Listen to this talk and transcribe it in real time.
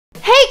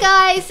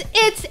guys,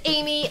 it's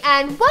Amy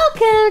and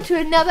welcome to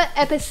another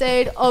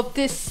episode of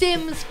The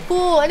Sims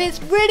 4, and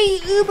it's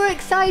really uber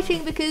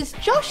exciting because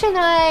Josh and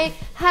I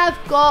have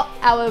got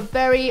our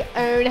very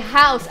own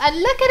house,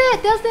 and look at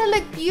it, doesn't it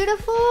look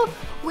beautiful?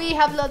 We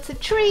have lots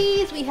of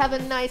trees, we have a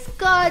nice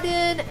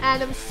garden,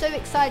 and I'm so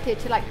excited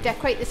to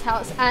decorate this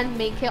house and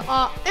make it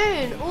our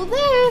own,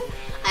 although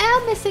I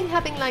am missing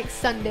having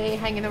Sunday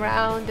hanging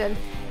around, and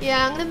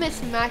yeah, I'm gonna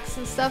miss Max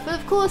and stuff, but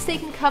of course they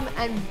can come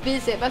and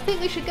visit. But I think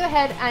we should go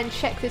ahead and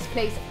check this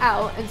place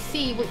out and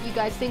see what you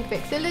guys think of it,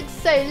 because it looks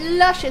so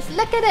luscious.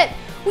 Look at it!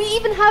 We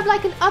even have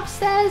an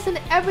upstairs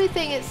and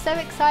everything. It's so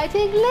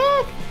exciting.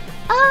 Look!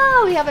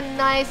 Oh, we have a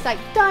nice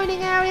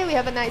dining area, we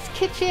have a nice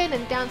kitchen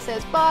and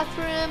downstairs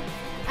bathroom,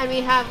 and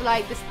we have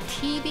this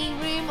TV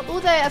room,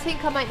 although I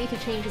think I might need to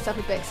change this up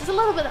a bit because it's a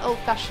little bit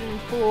old-fashioned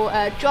for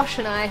Josh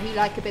and I, who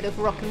like a bit of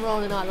rock and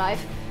roll in our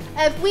life.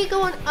 If we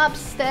go on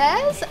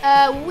upstairs,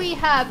 we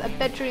have a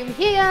bedroom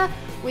here,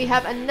 we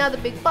have another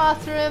big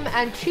bathroom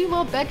and 2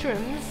 more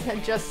bedrooms.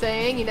 Just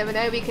saying, you never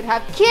know, we could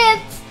have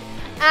kids.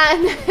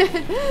 And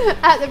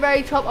at the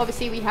very top,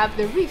 obviously, we have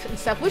the roof and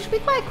stuff, which would be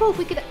quite cool if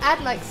we could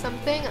add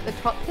something at the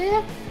top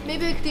here.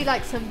 Maybe we could do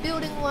some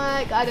building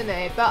work, I don't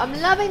know. But I'm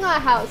loving our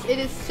house. It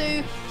is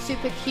so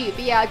super cute.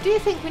 But yeah, I do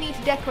think we need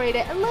to decorate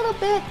it a little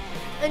bit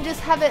and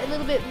just have it a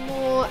little bit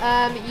more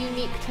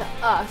unique to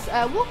us.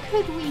 What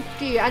could we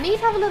do? I need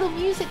to have a little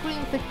music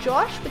room for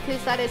Josh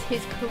because that is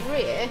his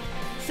career.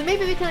 So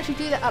maybe we can actually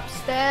do that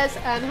upstairs.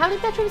 How many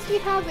bedrooms do we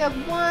have? We have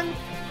 1,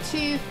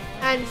 2,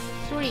 and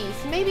 3.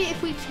 So maybe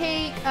if we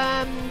take,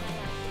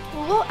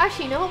 well,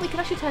 actually, you know what? We could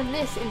actually turn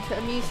this into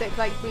a music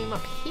room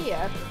up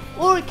here,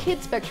 or a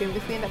kid's bedroom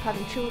if we end up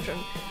having children.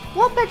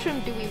 What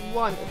bedroom do we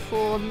want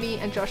for me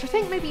and Josh? I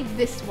think maybe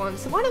this one.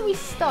 So why don't we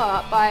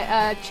start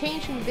by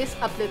changing this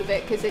up a little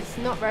bit because it's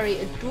not very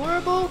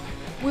adorable.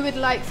 We would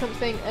like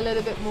something a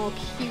little bit more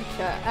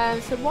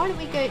cuter. So why don't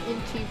we go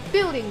into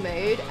building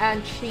mode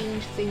and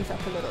change things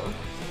up a little.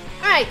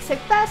 Alright, so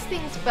first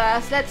things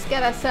first, let's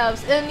get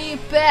ourselves a new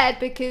bed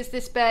because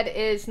this bed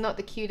is not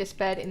the cutest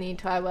bed in the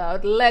entire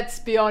world, let's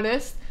be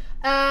honest.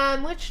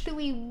 Which do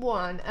we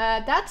want?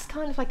 That's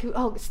kind of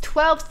oh, it's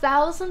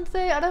 12,000 though.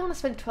 I don't want to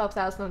spend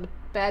 12,000 on the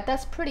bed.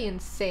 That's pretty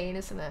insane,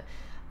 isn't it?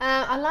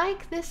 I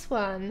like this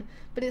one,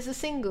 but it's a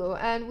single,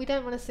 and we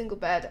don't want a single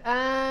bed.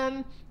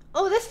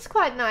 Oh, this is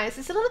quite nice.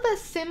 It's a little bit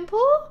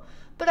simple,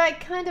 but I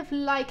kind of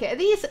like it. Are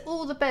these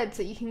all the beds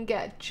that you can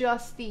get?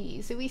 Just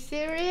these? Are we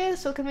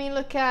serious? Or can we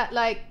look at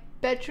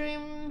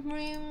bedroom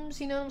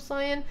rooms? You know what I'm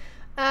saying?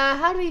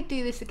 How do we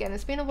do this again?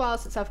 It's been a while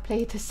since I've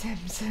played The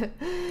Sims.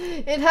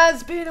 It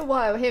has been a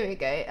while. Here we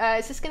go.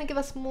 Is this going to give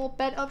us more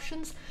bed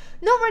options?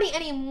 Not really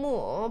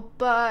anymore,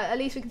 but at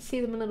least we can see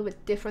them a little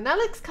bit different. That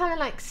looks kind of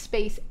like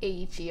space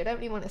agey. I don't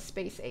really want a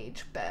space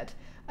age bed.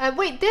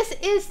 Wait, this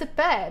is the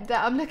bed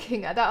that I'm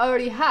looking at that I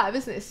already have,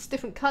 isn't it? It's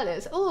different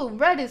colours. Oh,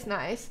 red is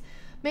nice.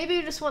 Maybe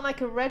we just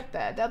want a red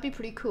bed. That'd be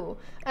pretty cool.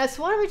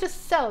 So why don't we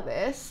just sell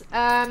this?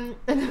 And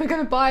then we're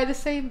going to buy the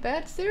same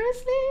bed?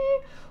 Seriously?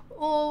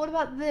 Or what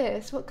about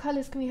this? What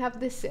colours can we have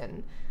this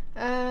in?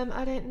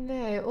 I don't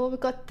know. Or we've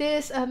got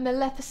this,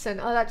 Maleficent.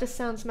 Oh, that just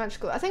sounds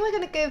magical. I think we're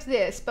going to go with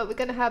this, but we're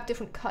going to have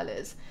different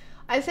colours.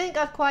 I think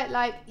I'd quite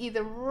like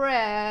either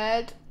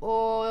red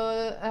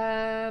or,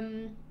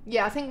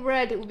 yeah, I think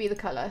red will be the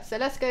colour. So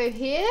let's go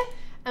here.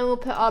 And we'll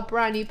put our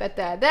brand new bed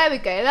there. There we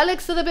go. That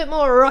looks a little bit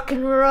more rock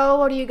and roll.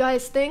 What do you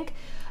guys think?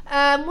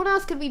 What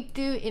else could we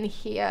do in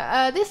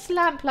here? This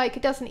lamp,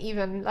 it doesn't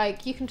even,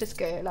 you can just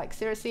go,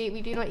 seriously,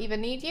 we do not even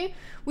need you.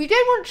 We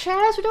don't want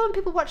chairs. We don't want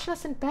people watching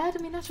us in bed.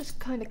 I mean, that's just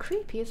kind of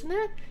creepy, isn't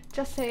it?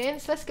 Just saying.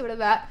 So let's get rid of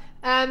that.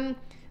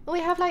 We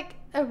have,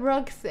 a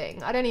rug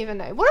thing. I don't even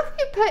know. What if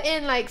we put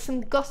in,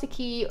 some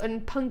gothic-y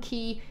and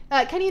punky,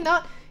 can you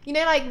not, you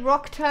know,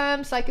 rock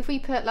terms? If we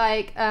put,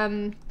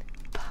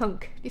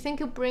 punk. Do you think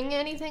he'll bring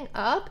anything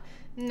up?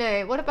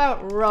 No. What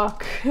about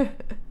rock?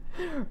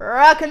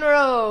 Rock and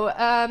roll. There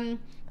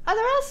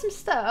are some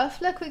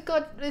stuff. Look, we've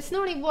got. It's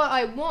not really what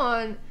I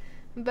want,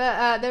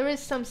 but there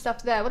is some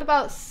stuff there. What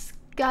about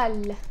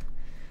skull?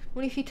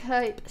 What if you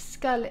type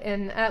skull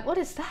in? What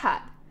is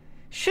that?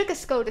 Sugar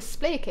skull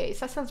display case.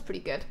 That sounds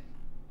pretty good.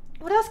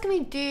 What else can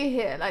we do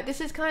here?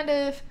 This is kind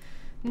of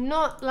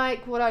not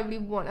what I really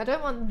want. I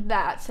don't want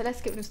that, so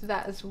let's get rid of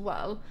that as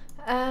well.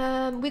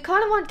 We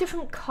kind of want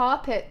different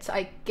carpets,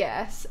 I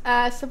guess.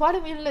 So why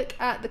don't we look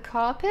at the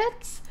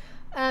carpets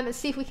and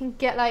see if we can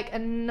get a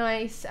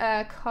nice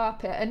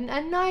carpet,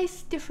 a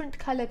nice different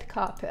coloured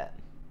carpet.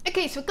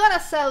 Okay, so we've got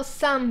ourselves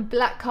some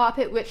black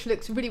carpet, which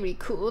looks really, really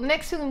cool.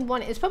 Next thing we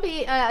want is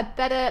probably a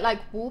better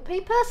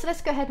wallpaper. So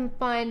let's go ahead and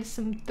find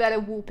some better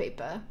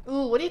wallpaper.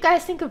 Ooh, what do you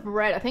guys think of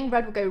red? I think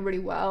red will go really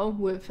well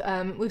with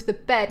the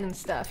bed and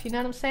stuff. You know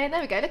what I'm saying?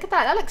 There we go. Look at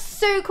that. That looks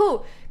so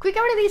cool. Can we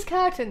get rid of these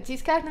curtains?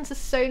 These curtains are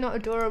so not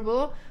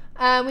adorable.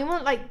 We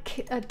want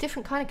a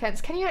different kind of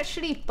curtains. Can you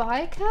actually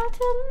buy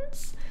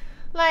curtains?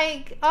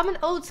 I'm an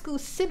old school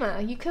simmer.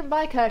 You couldn't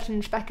buy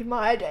curtains back in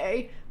my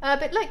day.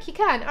 But look, you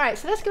can. Alright,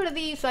 so let's go to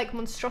these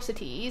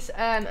monstrosities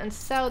and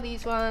sell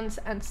these ones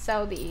and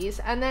sell these.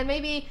 And then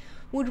maybe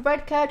Would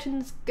red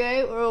curtains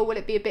go, or will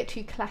it be a bit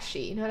too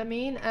clashy? You know what I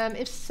mean?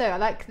 If so, I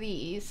like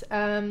these.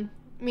 I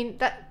mean,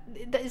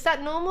 is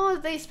that normal? Are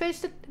they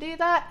supposed to do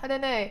that? I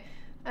don't know.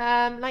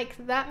 Like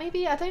that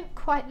maybe? I don't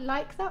quite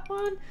like that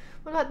one.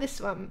 What about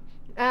this one?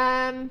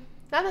 No,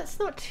 that's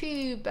not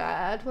too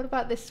bad. What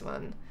about this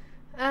one?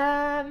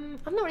 I'm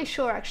not really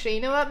sure actually.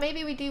 You know what?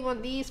 Maybe we do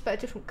want these but a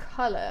different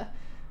colour.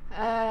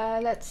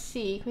 Let's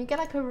see. Can we get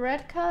like a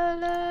red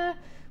colour?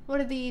 What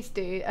do these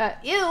do?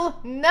 Ew!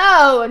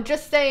 No! I'm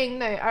just saying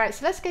no. Alright,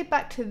 so let's go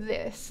back to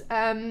this.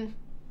 And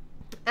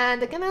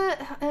they're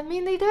gonna... I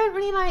mean, they don't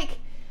really like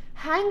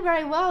hang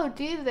very well,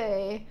 do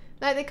they?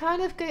 Like, they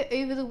kind of go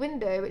over the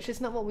window, which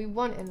is not what we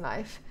want in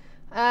life.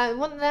 We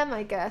want them,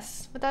 I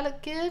guess. Would that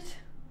look good?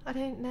 I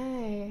don't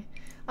know.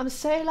 I'm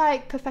so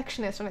like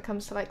perfectionist when it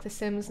comes to like The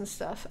Sims and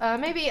stuff.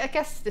 Maybe I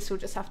guess this will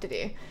just have to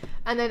do.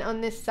 And then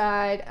on this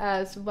side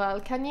as well.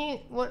 Can you?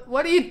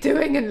 What are you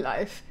doing in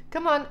life?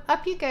 Come on,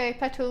 up you go,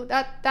 Petal.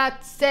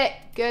 That's it.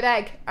 Good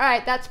egg. All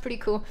right, that's pretty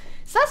cool.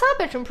 So that's our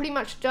bedroom pretty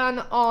much done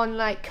on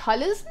like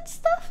colors and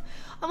stuff.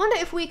 I wonder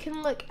if we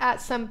can look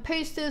at some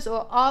posters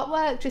or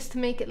artwork just to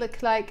make it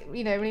look like,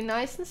 you know, really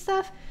nice and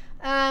stuff.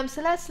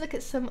 So let's look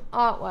at some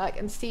artwork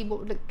and see what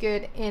would look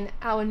good in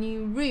our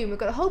new room. We've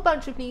got a whole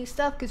bunch of new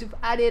stuff because we've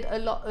added a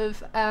lot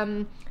of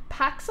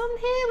packs on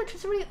here, which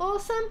is really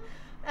awesome.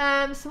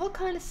 So what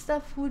kind of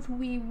stuff would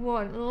we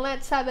want?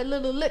 Let's have a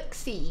little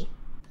look-see.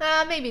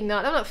 Maybe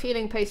not. I'm not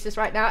feeling posters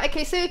right now.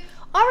 Okay, so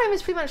our room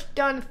is pretty much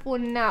done for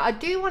now. I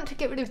do want to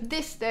get rid of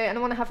this though, and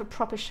I want to have a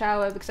proper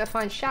shower because I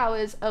find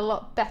showers a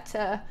lot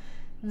better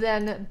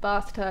than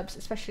bathtubs,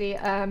 especially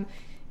in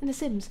The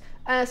Sims.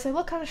 So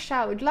what kind of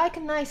shower? Would you like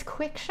a nice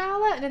quick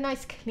shower and a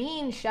nice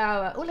clean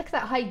shower? Oh, look at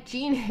that,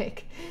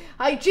 hygienic.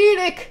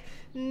 Hygienic!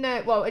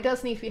 No, well, it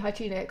does need to be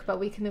hygienic, but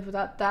we can live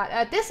without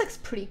that. This looks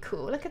pretty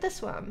cool. Look at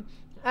this one.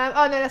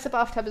 Oh no, that's a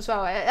bathtub as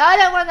well. I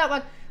don't want that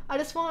one. I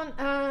just want,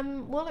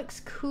 what looks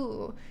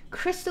cool?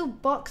 Crystal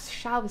box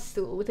shower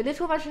stool. With a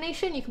little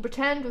imagination, you can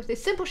pretend with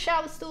this simple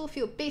shower stool for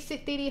your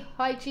basic daily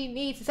hygiene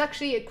needs. It's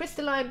actually a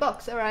crystalline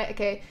box. All right,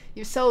 okay.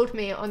 You've sold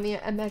me on the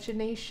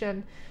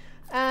imagination.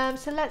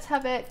 So let's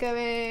have it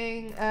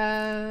going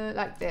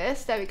like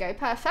this. There we go.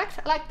 Perfect.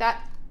 I like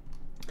that.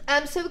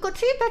 So we've got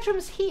 2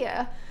 bedrooms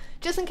here,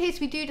 just in case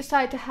we do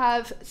decide to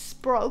have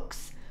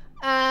sprogs.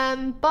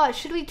 But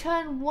should we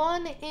turn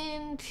one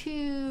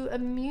into a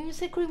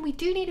music room? We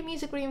do need a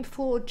music room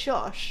for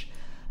Josh.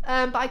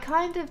 But I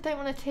kind of don't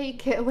want to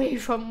take it away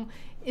from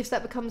if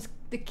that becomes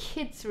the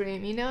kids'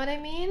 room, you know what I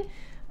mean?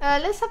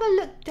 Let's have a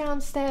look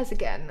downstairs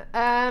again.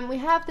 We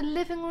have the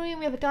living room,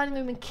 we have a dining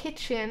room and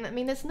kitchen. I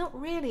mean, there's not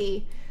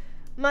really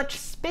much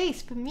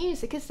space for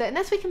music, is there?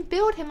 Unless we can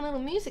build him a little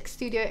music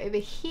studio over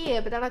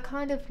here, but then I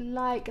kind of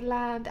like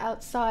land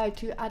outside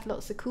to add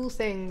lots of cool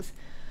things.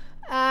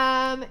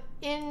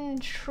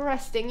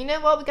 Interesting. You know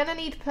what? We're gonna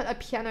need to put a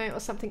piano or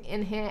something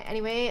in here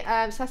anyway.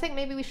 So I think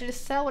maybe we should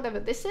just sell whatever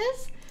this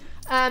is.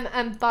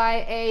 And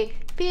buy a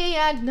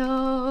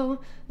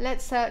piano.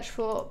 Let's search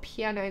for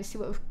piano and see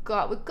what we've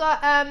got. We've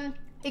got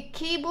a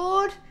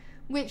keyboard,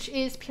 which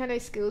is piano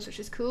skills, which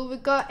is cool.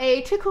 We've got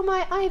a Tickle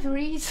My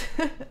Ivories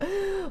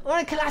or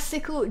a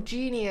Classical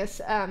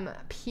Genius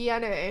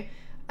piano.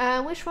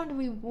 Which one do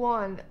we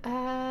want?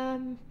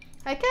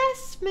 I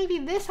guess maybe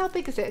this. How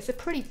big is it? It's a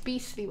pretty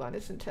beastly one,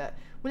 isn't it?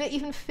 Will it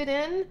even fit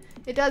in?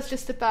 It does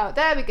just about.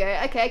 There we go.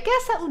 Okay, I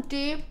guess that will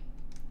do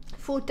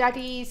for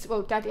Daddy's.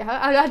 Well, Daddy,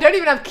 I don't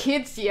even have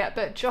kids yet,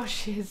 but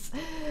Josh's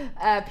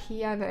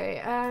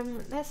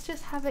piano. Let's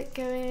just have it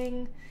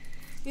going.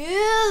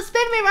 Yeah,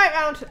 spin me right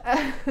round.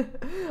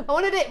 I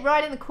wanted it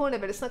right in the corner,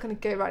 but it's not going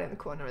to go right in the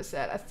corner, is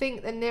it? I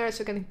think the nearest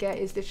we're going to get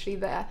is literally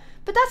there.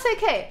 But that's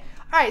okay.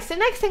 Alright, so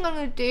next thing I'm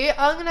going to do,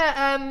 I'm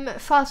going to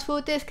fast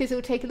forward this because it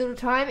will take a little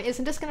time, is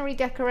I'm just going to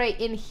redecorate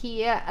in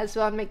here as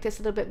well and make this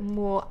a little bit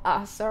more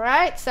us,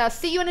 alright? So I'll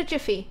see you in a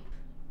jiffy.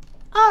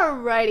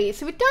 Alrighty,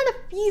 so we've done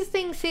a few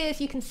things here.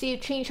 As you can see, I've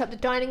changed up the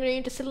dining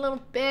room just a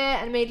little bit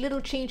and made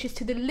little changes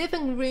to the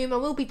living room. I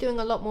will be doing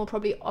a lot more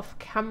probably off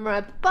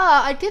camera, but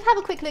I did have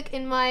a quick look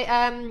in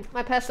my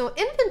my personal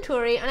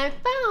inventory and I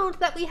found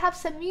that we have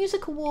some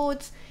music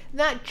awards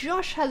that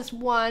Josh has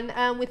won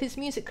with his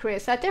music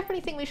career. So I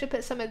definitely think we should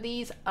put some of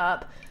these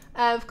up.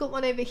 I've got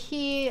one over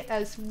here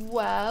as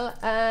well,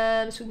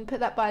 so we can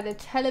put that by the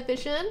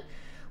television.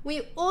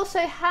 We also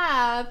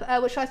have,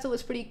 which I thought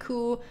was pretty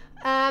cool,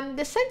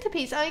 the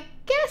centerpiece. I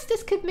guess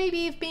this could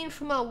maybe have been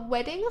from our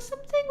wedding or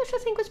something, which I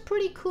think was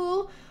pretty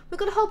cool. We've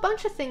got a whole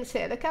bunch of things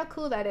here. Look how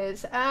cool that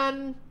is.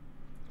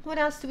 What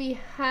else do we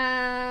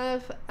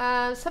have?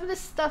 Some of the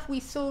stuff we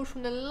sold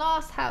from the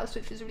last house,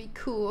 which was really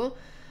cool.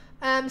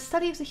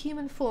 Study of the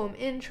human form.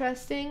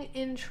 Interesting,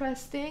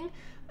 interesting.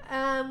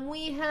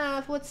 We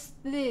have, what's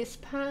this?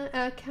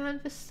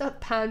 Canvas stuff.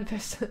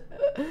 Canvas.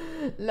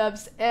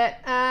 Loves it.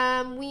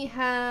 We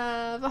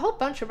have a whole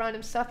bunch of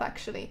random stuff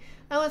actually.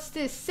 And what's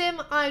this?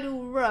 Sim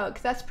Idol Rug.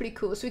 That's pretty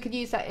cool. So we could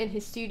use that in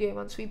his studio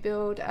once we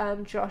build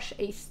Josh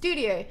a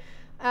studio.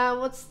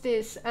 What's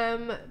this?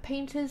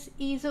 Painter's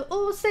easel.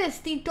 Oh, what's this?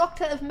 The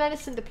Doctor of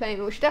Medicine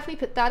diploma. We should definitely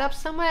put that up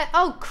somewhere.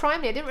 Oh,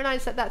 criminy, I didn't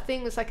realize that that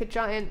thing was like a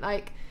giant,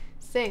 like,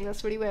 thing.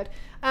 That's really weird.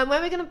 Where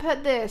are we gonna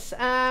put this?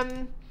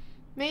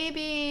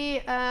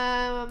 Maybe,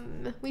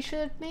 we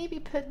should maybe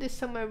put this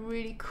somewhere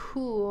really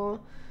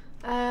cool.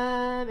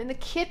 In the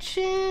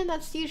kitchen.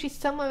 That's usually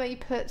somewhere where you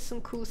put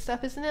some cool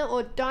stuff, isn't it?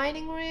 Or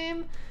dining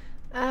room.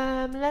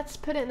 Let's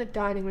put it in the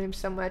dining room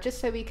somewhere, just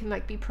so we can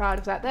like be proud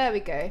of that. There we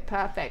go.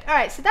 Perfect. All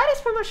right, so that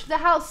is pretty much the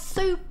house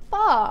so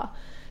far.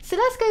 So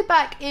let's go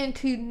back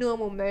into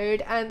normal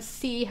mode and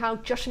see how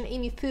Josh and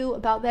Amy feel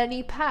about their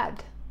new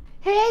pad.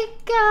 Hey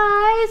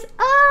guys!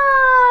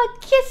 Ah,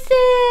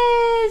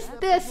 kisses!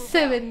 They're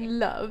so in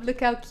love.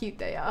 Look how cute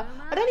they are.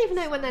 I don't even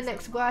know when they're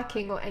next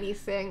working or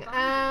anything.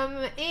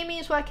 Amy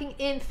is working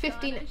in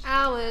 15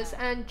 hours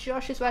and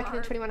Josh is working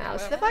in 21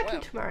 hours. So they're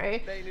working tomorrow.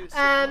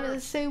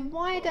 So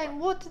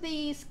what do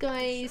these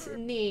guys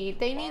need?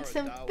 They need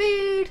some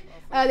food.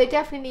 They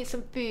definitely need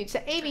some food.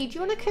 So Amy, do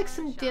you want to cook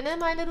some dinner,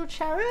 my little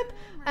cherub?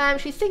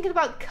 She's thinking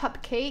about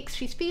cupcakes.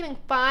 She's feeling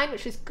fine,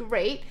 which is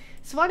great.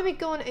 So why don't we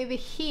go on over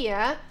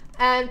here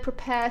and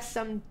prepare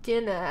some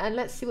dinner, and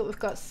let's see what we've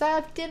got.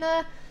 Serve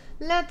dinner.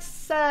 Let's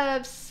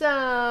serve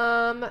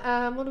some,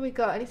 what do we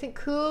got? Anything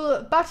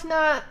cool?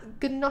 Butternut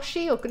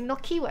gnocchi or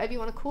gnocchi, whatever you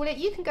want to call it.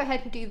 You can go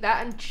ahead and do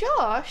that. And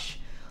Josh,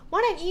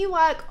 why don't you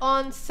work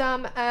on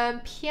some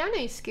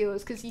piano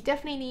skills, because you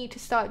definitely need to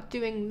start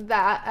doing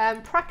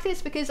that.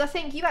 Practice, because I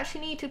think you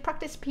actually need to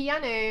practice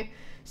piano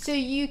so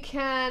you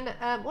can,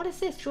 what is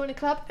this? Join a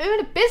club?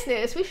 Own a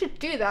business. We should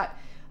do that.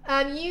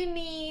 You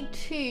need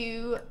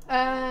to,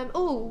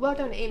 oh, well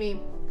done,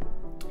 Amy.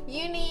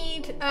 You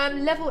need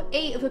level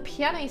 8 of a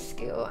piano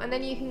skill, and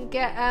then you can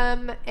get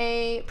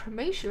a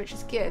promotion, which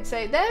is good.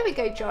 So there we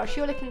go, Josh.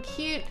 You're looking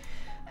cute.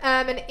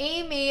 And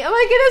Amy, oh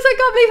my goodness, I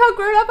can't believe how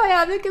grown up I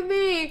am. Look at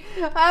me.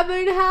 I'm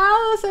in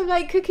house. I'm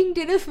like cooking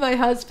dinner for my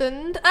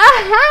husband.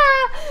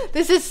 Aha!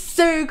 This is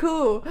so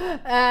cool.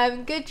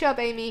 Good job,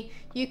 Amy.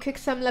 You cook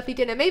some lovely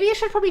dinner. Maybe you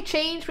should probably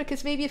change,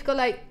 because maybe you've got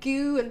like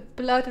goo and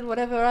blood and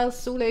whatever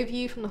else all over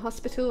you from the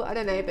hospital. I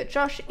don't know, but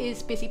Josh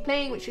is busy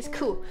playing, which is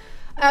cool.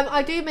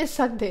 I do miss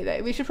Sunday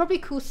though. We should probably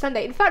call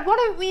Sunday. In fact, why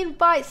don't we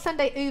invite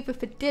Sunday over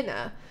for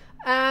dinner?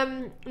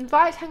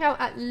 Invite, hang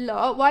out at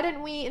lot. Why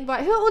don't we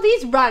invite, who are all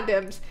these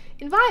randoms?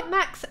 Invite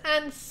Max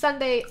and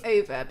Sunday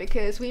over,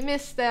 because we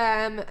miss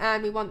them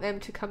and we want them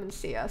to come and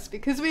see us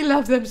because we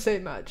love them so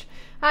much.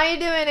 How you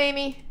doing,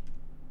 Amy?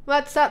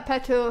 What's up,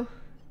 Petal?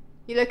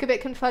 You look a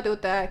bit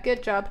confuddled there.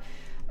 Good job.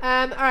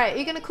 Alright,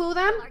 you're gonna call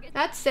them?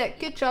 That's it.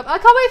 Good job. I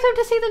can't wait for them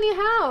to see the new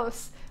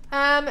house.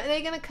 Are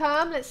they gonna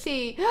come? Let's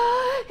see.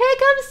 Here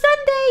comes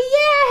Sunday!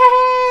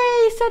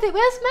 Yay! Sunday,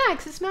 where's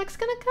Max? Is Max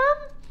gonna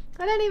come?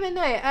 I don't even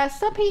know.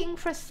 Stop eating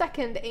for a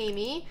second,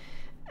 Amy.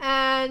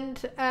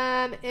 And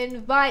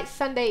invite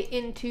Sunday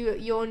into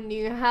your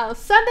new house.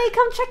 Sunday,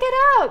 come check it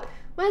out!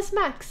 Where's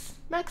Max?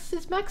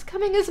 Is Max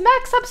coming? Is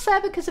Max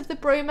upset because of the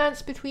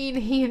bromance between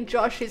he and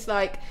Josh? Is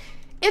like,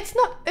 it's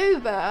not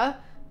over,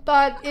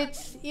 but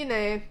it's, you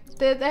know,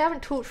 they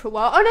haven't talked for a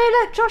while. Oh no,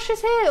 look, Josh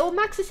is here, or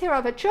Max is here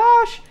rather.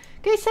 Josh,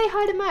 go say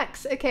hi to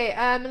Max. Okay,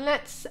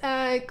 let's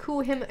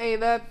call him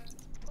over.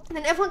 And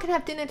then everyone can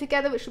have dinner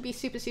together, which will be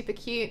super, super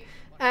cute.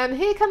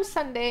 Here comes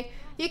Sunday.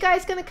 You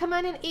guys gonna come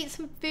in and eat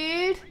some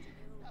food?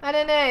 I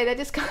don't know, they're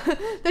just,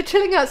 they're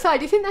chilling outside.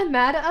 Do you think they're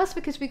mad at us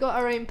because we got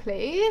our own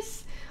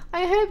place?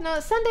 I hope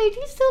not. Sunday, do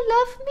you still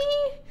love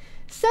me?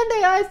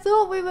 Sunday, I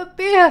thought we were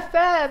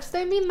BFFs.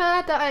 Don't be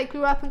mad that I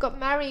grew up and got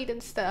married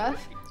and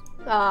stuff.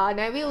 Ah,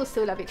 no, we all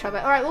still love each other.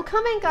 Alright, well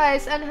come in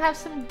guys and have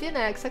some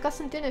dinner, because I got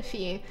some dinner for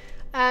you.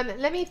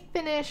 Let me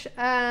finish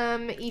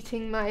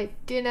eating my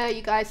dinner.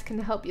 You guys can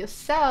help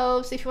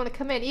yourselves if you want to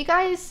come in. You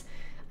guys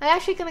are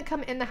actually going to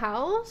come in the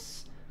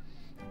house?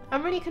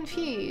 I'm really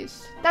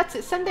confused. That's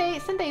it.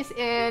 Sunday's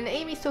in.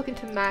 Amy's talking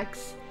to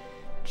Max.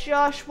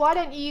 Josh, why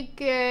don't you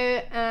go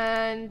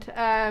and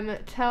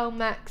tell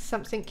Max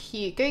something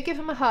cute. Go give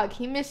him a hug.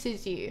 He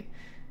misses you.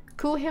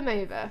 Call him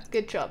over.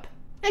 Good job.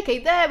 Okay,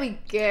 there we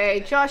go.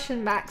 Josh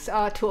and Max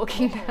are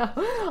talking now.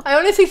 I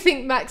honestly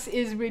think Max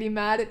is really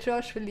mad at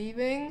Josh for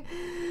leaving.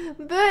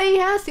 But he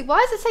has to.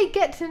 Why does it say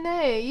get to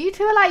know? You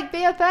two are like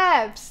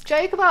BFFs.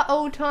 Joke about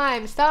old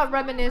times. Start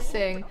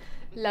reminiscing.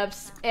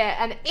 Loves it.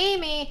 And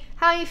Amy,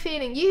 how are you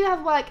feeling? You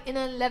have work in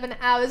 11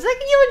 hours. Look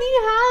at your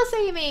new house,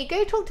 Amy.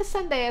 Go talk to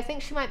Sunday. I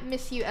think she might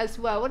miss you as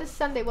well. What is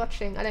Sunday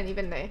watching? I don't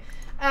even know.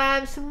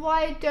 So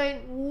why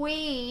don't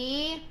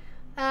we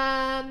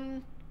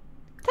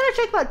tell a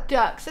joke about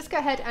ducks. Let's go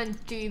ahead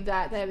and do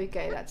that. There we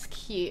go. That's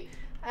cute.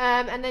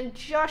 And then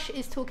Josh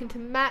is talking to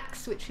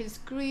Max, which is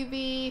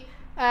groovy.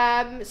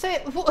 So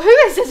who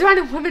is this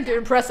random woman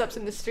doing press-ups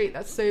in the street?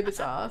 That's so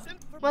bizarre.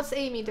 What's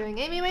Amy doing?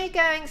 Amy, where are you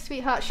going,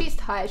 sweetheart? She's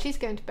tired. She's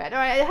going to bed.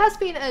 Alright, it has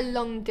been a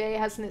long day,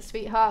 hasn't it,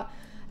 sweetheart?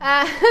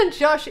 And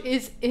Josh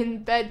is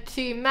in bed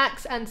too.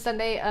 Max and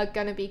Sunday are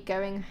gonna be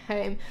going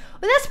home.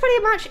 Well, that's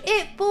pretty much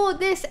it for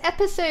this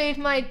episode,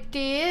 my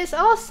dears.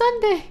 Oh,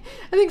 Sunday.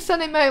 I think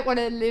Sunday might want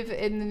to live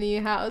in the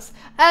new house.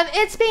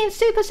 It's been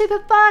super, super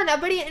fun.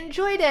 I've really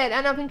enjoyed it,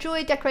 and I've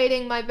enjoyed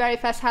decorating my very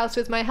first house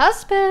with my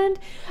husband.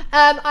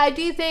 I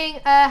do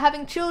think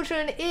having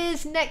children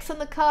is next on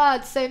the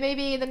cards, so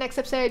maybe in the next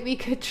episode we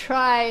could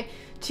try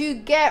to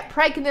get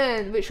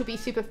pregnant, which will be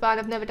super fun.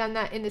 I've never done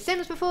that in The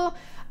Sims before.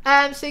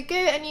 So go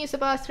and use the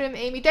bathroom,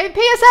 Amy. Don't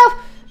pee yourself!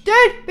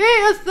 Don't pee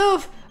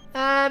yourself!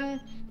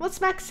 What's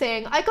Max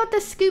saying? I got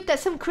the scoop that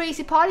some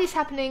crazy party's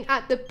happening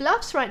at the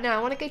Bluffs right now.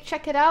 I want to go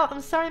check it out.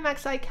 I'm sorry,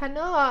 Max, I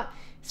cannot.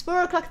 It's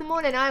 4 o'clock in the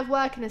morning. I have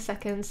work in a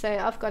second, so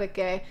I've got to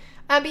go.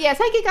 But yeah,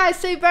 thank you guys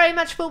so very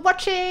much for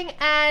watching,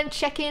 and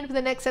check in for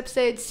the next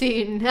episode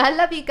soon. I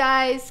love you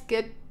guys.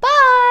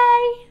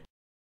 Goodbye!